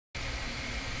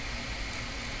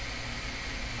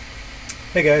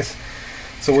Hey guys,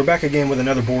 so we're back again with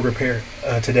another board repair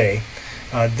today.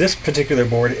 This particular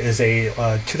board is a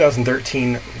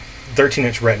 2013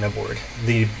 13-inch Retina board.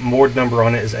 The board number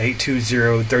on it is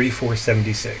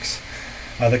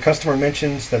A1502 The customer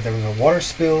mentions that there was a water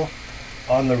spill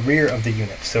on the rear of the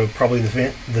unit, so probably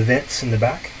the vents in the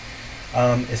back.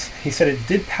 He said it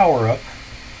did power up,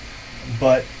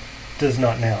 but does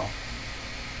not now.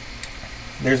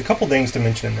 There's a couple things to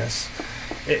mention in this.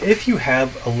 If you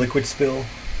have a liquid spill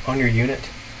on your unit,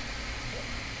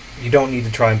 you don't need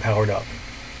to try and power it up.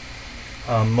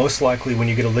 Most likely when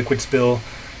you get a liquid spill,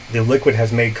 the liquid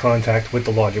has made contact with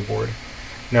the logic board.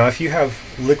 Now if you have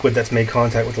liquid that's made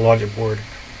contact with the logic board,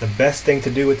 the best thing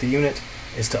to do with the unit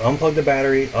is to unplug the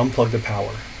battery, unplug the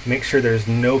power. Make sure there's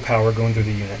no power going through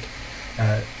the unit.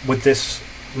 With this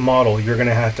model, you're going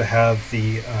to have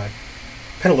the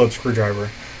pentalobe screwdriver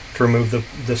to remove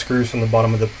the screws from the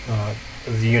bottom of the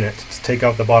unit, to take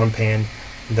out the bottom pan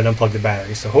and then unplug the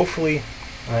battery. So hopefully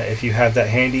if you have that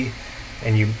handy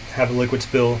and you have a liquid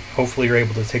spill, hopefully you're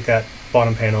able to take that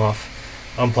bottom pan off,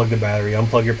 unplug the battery,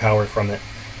 unplug your power from it,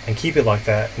 and keep it like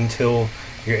that until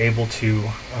you're able to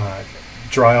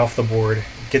dry off the board,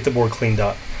 get the board cleaned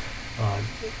up.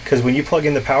 Because when you plug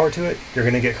in the power to it, you're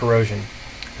going to get corrosion.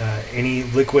 Any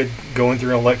liquid going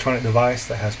through an electronic device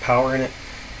that has power in it,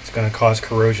 it's going to cause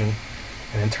corrosion,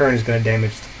 and in turn is going to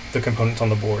damage the components on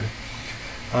the board.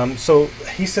 So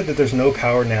he said that there's no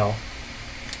power now.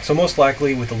 So most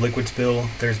likely with the liquid spill,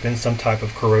 there's been some type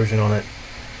of corrosion on it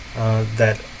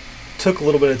that took a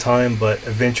little bit of time, but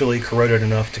eventually corroded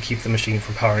enough to keep the machine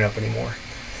from powering up anymore.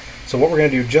 So what we're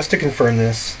going to do, just to confirm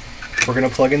this, we're going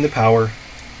to plug in the power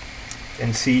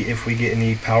and see if we get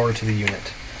any power to the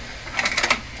unit.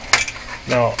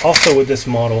 Now also with this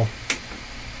model,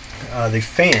 the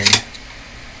fan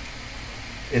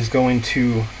is going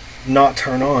to not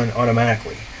turn on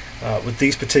automatically. With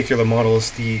these particular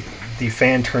models, the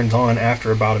fan turns on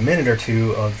after about a minute or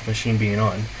two of the machine being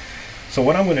on. So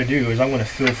what I'm going to do is I'm going to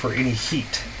feel for any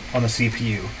heat on the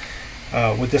CPU.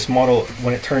 With this model,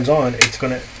 when it turns on, it's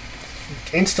going to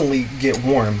instantly get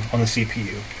warm on the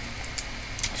CPU.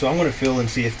 So I'm going to feel and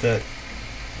see if that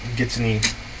gets any.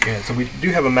 So we do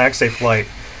have a MagSafe light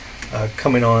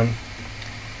coming on,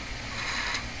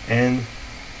 and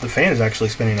the fan is actually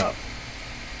spinning up.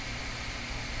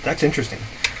 That's interesting.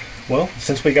 Well,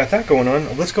 since we got that going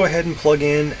on, let's go ahead and plug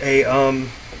in a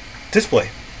display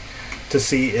to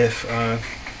see if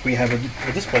we have a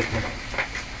display. So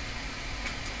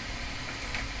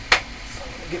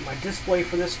I'm going to get my display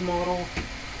for this model.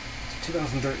 It's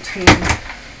 2013.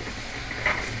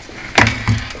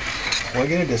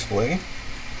 Plug in a display,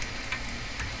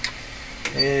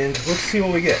 and let's see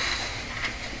what we get.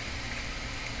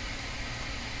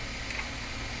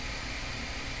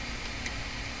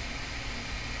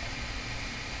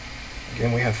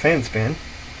 Again, we have fan spin.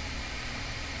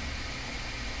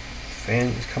 Fan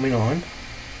is coming on.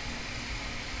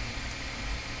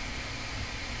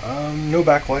 No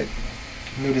backlight,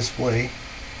 no display.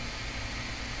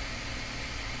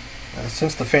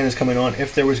 Since the fan is coming on,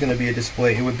 if there was going to be a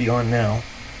display, it would be on now.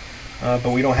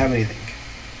 But we don't have anything.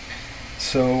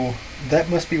 So that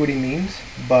must be what he means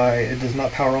by it does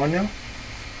not power on now.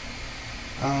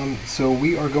 So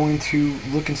we are going to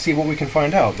look and see what we can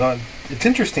find out. It's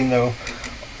interesting though,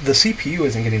 the CPU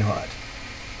isn't getting hot.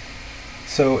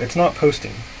 So it's not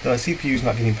posting. The CPU is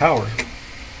not getting power.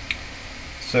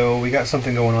 So we got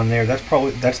something going on there.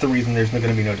 That's the reason there's going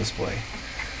to be no display.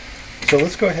 So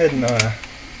let's go ahead and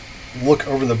look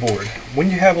over the board.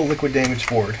 When you have a liquid damaged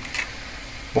board,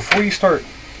 before you start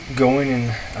going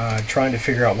and trying to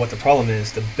figure out what the problem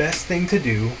is, the best thing to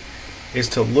do is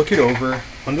to look it over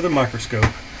under the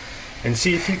microscope and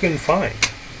see if you can find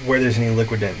where there's any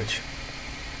liquid damage.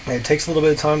 It takes a little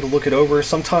bit of time to look it over.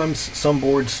 Sometimes some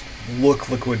boards look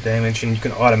liquid damage and you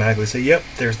can automatically say, yep,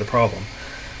 there's the problem.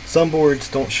 Some boards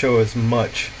don't show as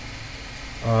much.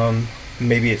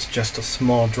 Maybe it's just a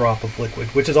small drop of liquid,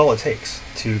 which is all it takes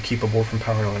to keep a board from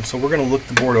powering on. So we're going to look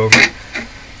the board over,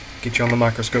 get you on the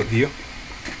microscope view,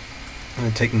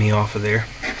 and take me off of there.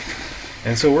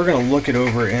 And so we're going to look it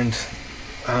over, and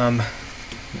let me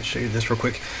show you this real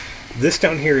quick. This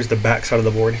down here is the back side of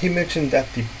the board. He mentioned that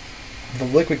the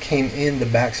liquid came in the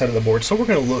back side of the board, so we're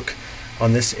going to look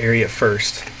on this area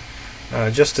first,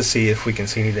 just to see if we can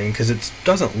see anything, because it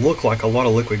doesn't look like a lot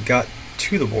of liquid got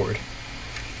to the board.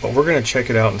 But we're going to check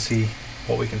it out and see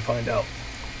what we can find out.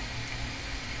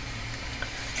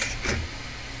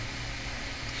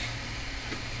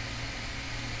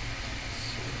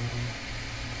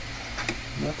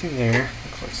 So, nothing there.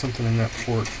 Looks like something in that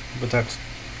port, but that's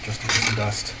just a piece of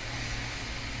dust.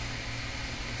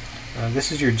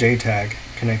 This is your JTAG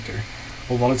connector.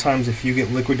 A lot of times if you get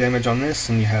liquid damage on this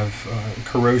and you have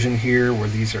corrosion here where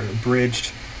these are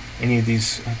bridged, any of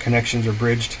these connections are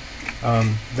bridged,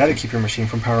 that'll keep your machine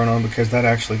from powering on, because that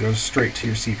actually goes straight to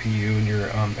your CPU and your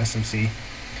SMC.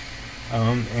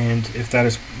 And if that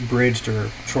is bridged or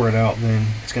shorted out, then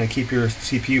it's going to keep your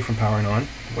CPU from powering on,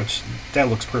 which that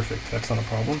looks perfect. That's not a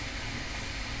problem.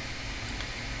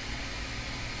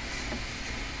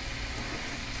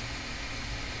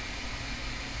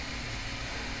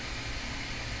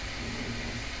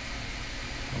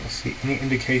 Let's see any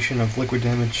indication of liquid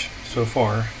damage so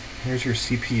far. Here's your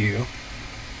CPU.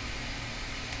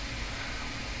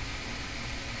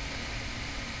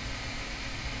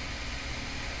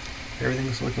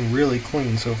 Everything's looking really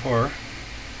clean so far.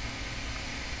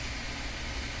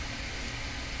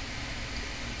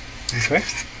 Okay,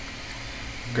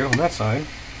 good on that side.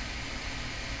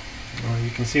 You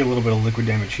can see a little bit of liquid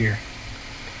damage here.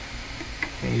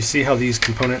 And you see how these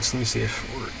components, let me see if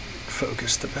we're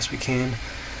focused the best we can.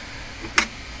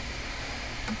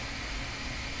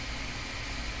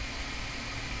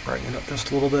 Brighten it up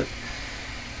just a little bit.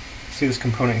 See this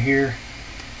component here?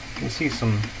 You can see a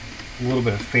little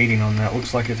bit of fading on that.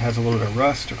 Looks like it has a little bit of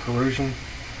rust or corrosion.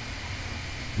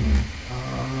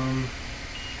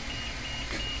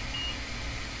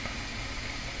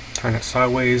 Turn it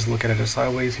sideways, look at it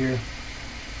sideways here.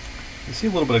 You see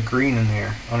a little bit of green in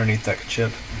there underneath that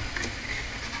chip.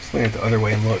 Just lean it the other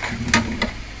way and look.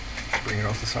 Bring it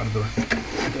off the side of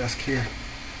the desk here.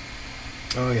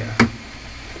 Oh yeah.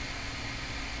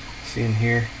 See in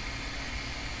here.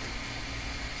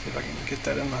 See if I can get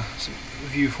that in the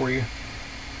view for you.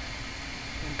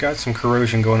 Got some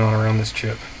corrosion going on around this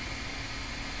chip.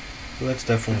 So that's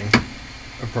definitely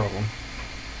a problem.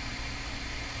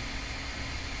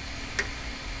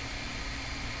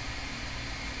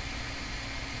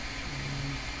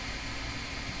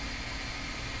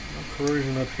 No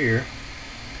corrosion up here.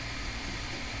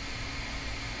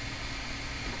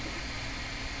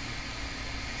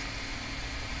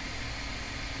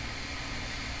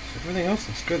 Everything else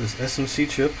looks good. This SMC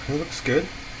chip, it looks good,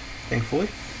 thankfully.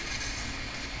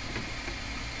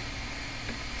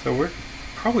 So we're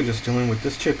probably just dealing with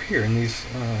this chip here and these,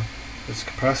 this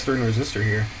capacitor and resistor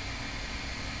here.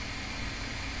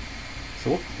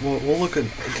 So we'll look at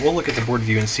the board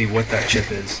view and see what that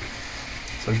chip is.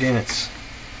 So again, it's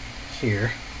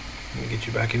here. Let me get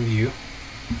you back in view.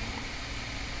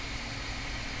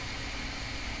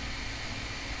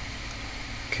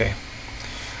 Okay.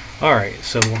 Alright,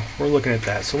 so we're looking at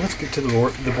that. So let's get to the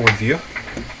board view.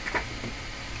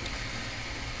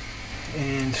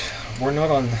 And we're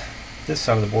not on this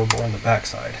side of the board, we're on the back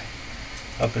side.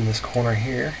 Up in this corner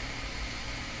here.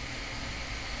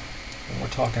 And we're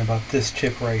talking about this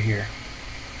chip right here.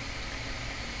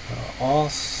 All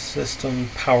system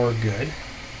power good.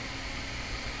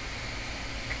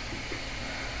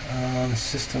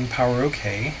 System power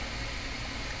okay.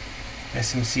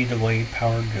 SMC delayed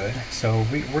power good. So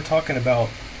we're talking about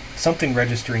something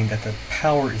registering that the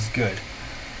power is good.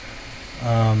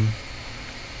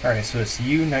 Alright, so it's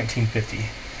U1950.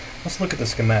 Let's look at the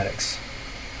schematics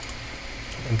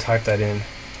and type that in.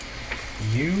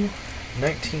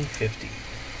 U1950.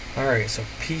 Alright, so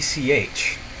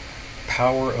PCH,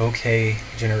 power OK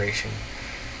generation.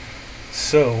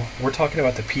 So we're talking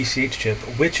about the PCH chip,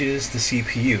 which is the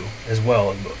CPU as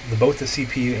well. Both the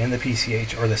CPU and the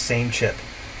PCH are the same chip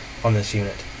on this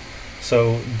unit.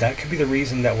 So that could be the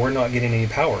reason that we're not getting any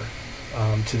power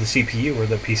to the CPU or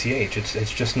the PCH.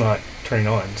 It's just not turning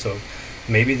on. So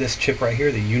maybe this chip right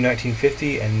here, the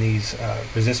U1950, and these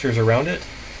resistors around it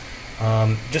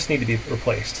just need to be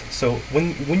replaced. So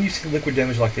when you see liquid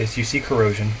damage like this, you see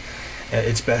corrosion,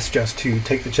 it's best just to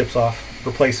take the chips off,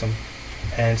 replace them,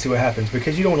 and see what happens,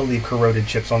 because you don't want to leave corroded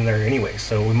chips on there anyway.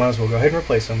 So we might as well go ahead and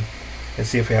replace them and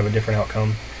see if we have a different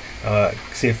outcome,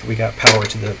 see if we got power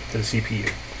to the CPU.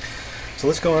 So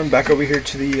let's go on back over here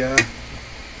to the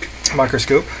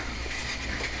microscope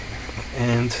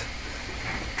and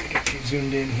get you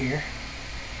zoomed in here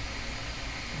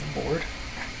on the board.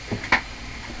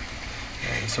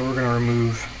 And so we're going to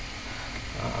remove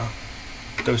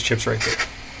those chips right there,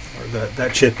 or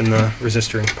that chip and the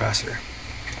resistor and capacitor.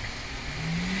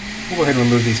 We'll go ahead and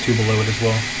remove these two below it as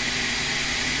well.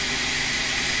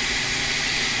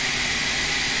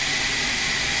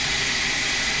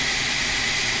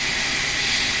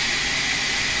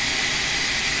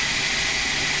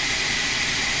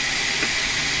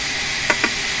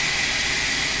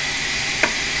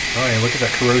 Oh yeah, look at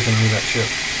that corrosion under that chip.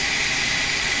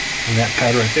 And that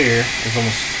pad right there is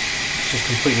almost just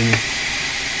completely,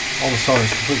 all the solder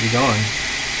is completely gone.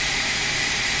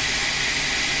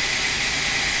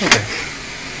 Okay.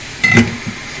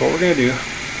 So what we're going to do,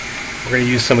 we're going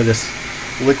to use some of this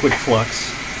liquid flux.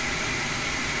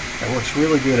 That works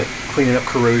really good at cleaning up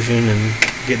corrosion and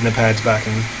getting the pads back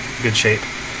in good shape.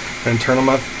 I'm going to turn on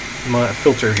my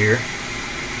filter here.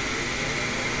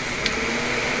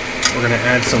 We're going to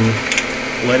add some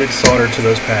leaded solder to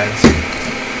those pads.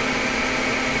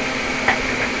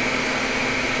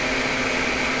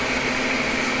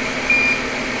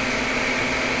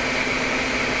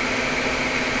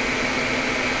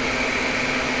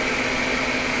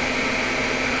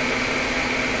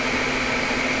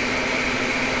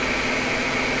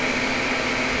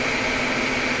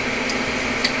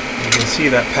 See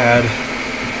that pad,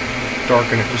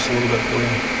 darken it just a little bit for you.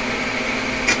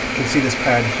 You can see this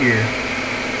pad here.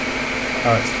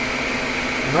 It's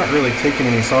not really taking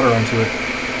any solder onto it.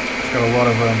 It's got a lot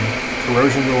of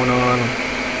corrosion going on,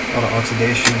 a lot of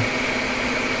oxidation.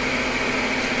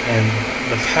 And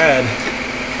the pad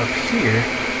up here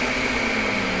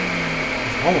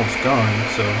is almost gone,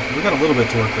 so we've got a little bit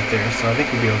to work with there, so I think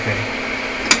we'll be okay.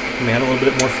 Let me add a little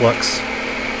bit more flux.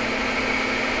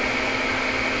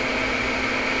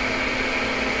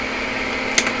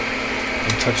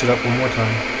 Touch it up one more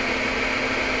time.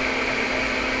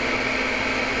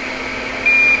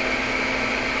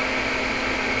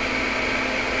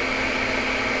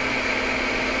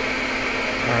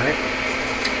 Alright.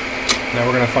 Now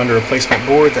we're going to find a replacement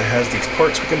board that has these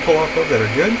parts we can pull off of that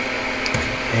are good,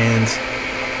 and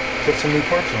put some new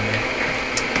parts on there.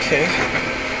 Okay.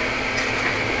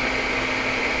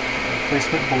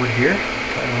 Replacement board here.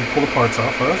 I'm going to pull the parts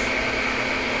off of.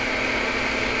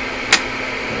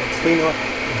 Clean up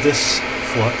this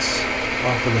flux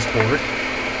off of this board.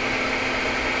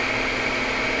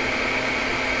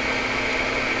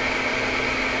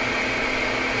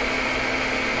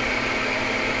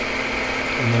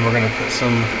 And then we're going to put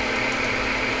some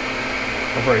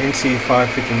of our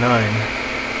NC559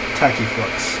 tacky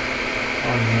flux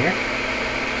on here.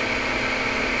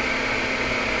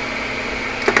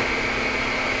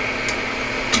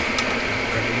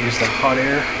 We're going to use the hot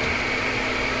air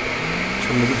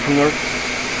from our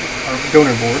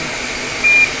donor board.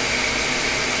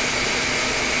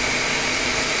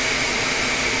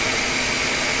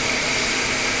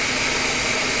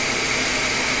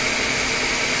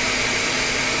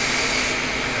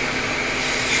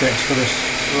 Transfer this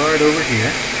right over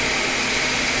here.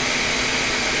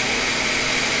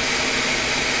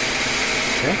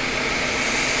 Okay.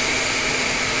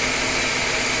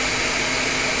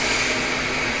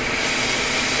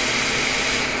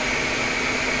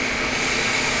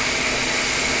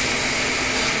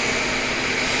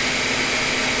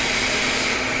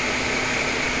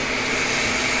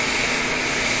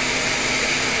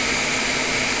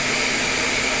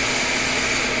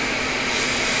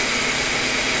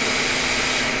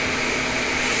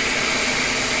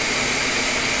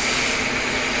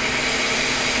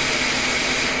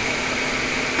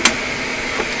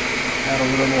 Add a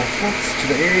little more flux to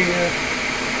the area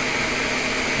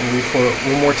and refill it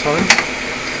one more time.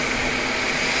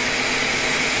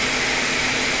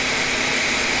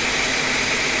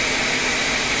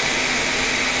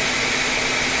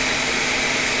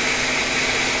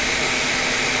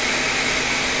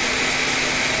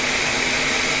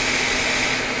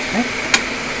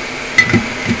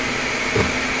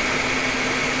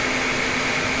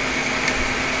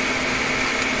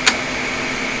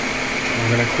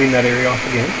 I'm going to clean that area off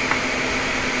again.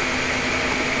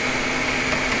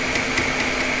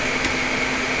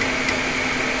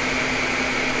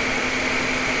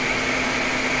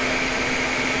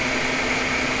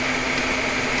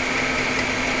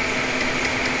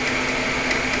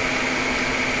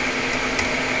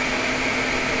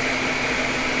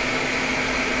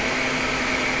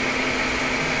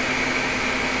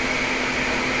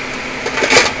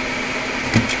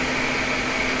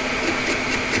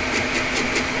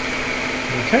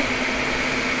 Okay.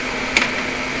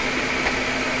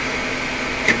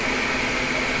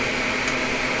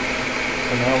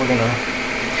 So now we're going to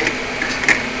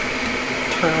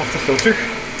turn off the filter,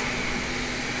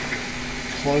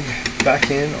 plug back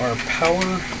in our power,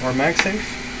 our MagSafe,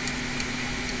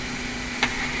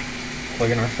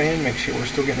 plug in our fan, make sure we're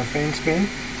still getting a fan spin.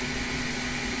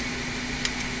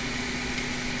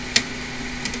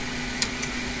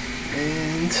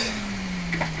 And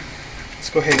let's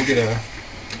go ahead and get a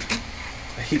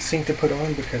heat sink to put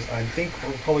on, because I think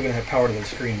we're probably going to have power to the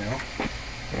screen now.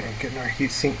 And getting our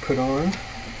heat sink put on.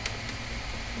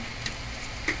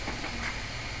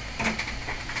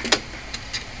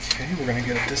 Okay, we're going to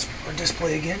get our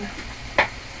display again.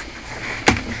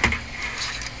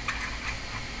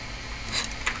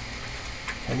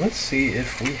 And let's see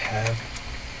if we have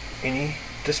any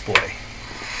display.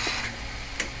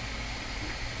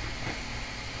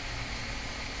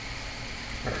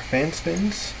 Our fan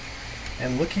spins,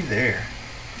 and looky there,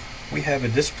 we have a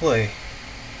display.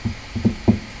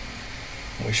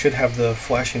 We should have the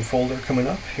flashing folder coming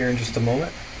up here in just a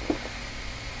moment.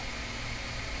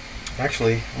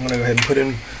 Actually, I'm going to go ahead and put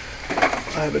in,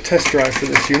 I have a test drive for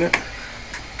this unit.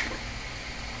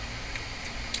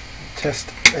 Test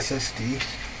SSD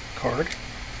card.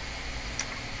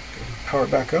 Power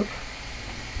it back up.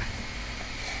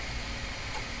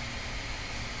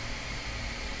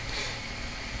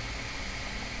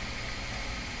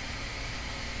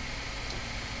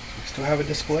 We still have a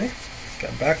display.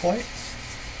 Got backlight.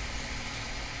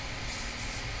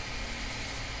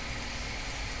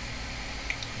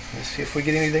 Let's see if we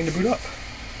get anything to boot up.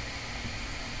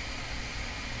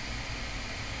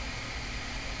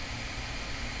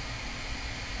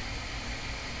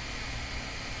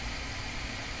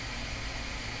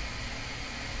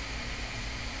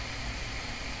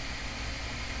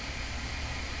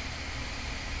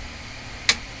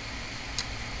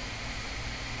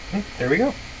 There we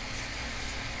go.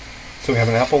 So we have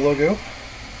an Apple logo,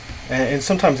 and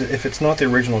sometimes if it's not the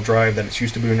original drive that it's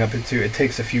used to booting up into, it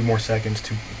takes a few more seconds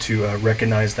to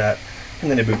recognize that,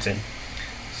 and then it boots in.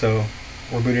 So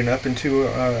we're booting up into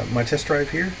my test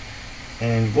drive here,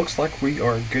 and looks like we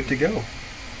are good to go.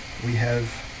 We have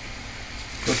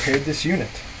repaired this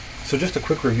unit. So just a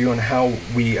quick review on how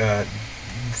we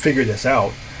figured this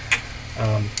out.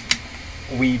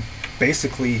 We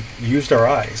basically used our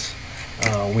eyes.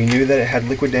 We knew that it had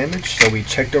liquid damage, so we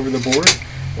checked over the board.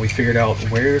 We figured out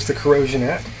where's the corrosion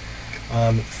at,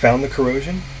 found the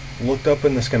corrosion, looked up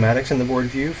in the schematics in the board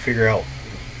view, figure out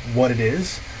what it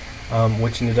is,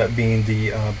 which ended up being the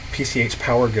PCH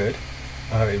power good.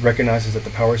 It recognizes that the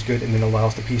power is good and then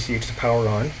allows the PCH to power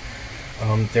on.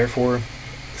 Therefore,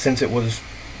 since it was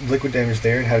liquid damage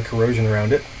there and had corrosion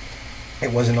around it,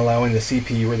 it wasn't allowing the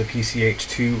CPU or the PCH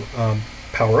to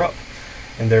power up.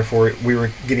 And therefore we were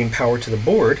getting power to the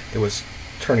board. It was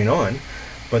turning on,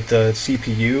 but the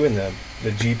CPU and the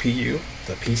GPU,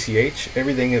 the PCH,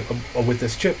 everything with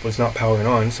this chip was not powering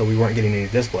on, so we weren't getting any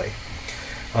display.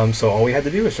 So all we had to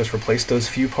do is just replace those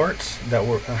few parts that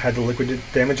had the liquid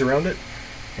damage around it,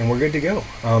 and we're good to go.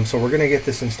 So we're going to get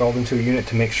this installed into a unit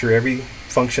to make sure every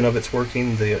function of it's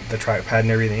working, the trackpad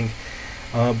and everything.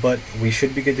 But we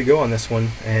should be good to go on this one,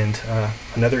 and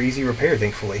another easy repair,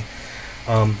 thankfully.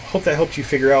 Hope that helped you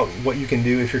figure out what you can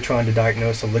do if you're trying to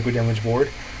diagnose a liquid damage board.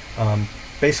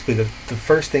 Basically, the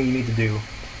first thing you need to do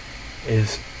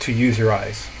is to use your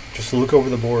eyes. Just look over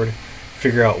the board,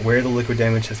 figure out where the liquid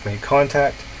damage has made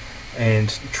contact, and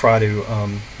try to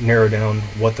narrow down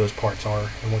what those parts are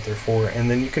and what they're for, and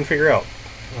then you can figure out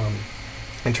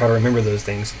and try to remember those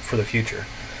things for the future.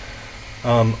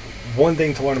 One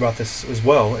thing to learn about this as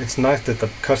well, it's nice that the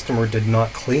customer did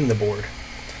not clean the board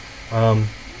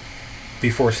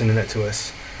before sending it to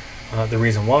us. The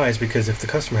reason why is because if the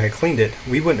customer had cleaned it,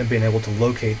 we wouldn't have been able to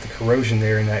locate the corrosion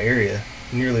there in that area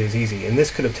nearly as easy, and this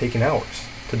could have taken hours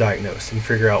to diagnose and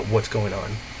figure out what's going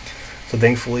on. So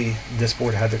thankfully this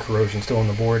board had the corrosion still on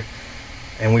the board,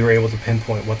 and we were able to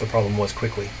pinpoint what the problem was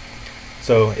quickly.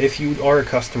 So if you are a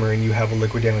customer and you have a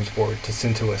liquid damage board to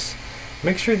send to us,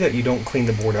 make sure that you don't clean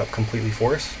the board up completely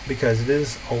for us, because it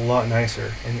is a lot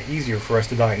nicer and easier for us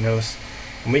to diagnose,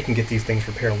 and we can get these things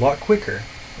repaired a lot quicker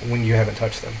when you haven't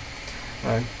touched them.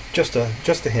 Just a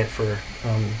hint for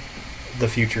the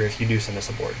future if you do send us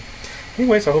a board.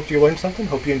 Anyways, I hope you learned something.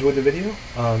 Hope you enjoyed the video.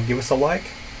 Give us a like,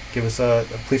 give us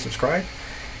please subscribe,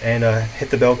 and hit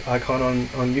the bell icon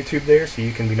on YouTube there so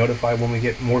you can be notified when we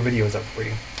get more videos up for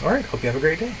you. Alright, hope you have a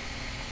great day.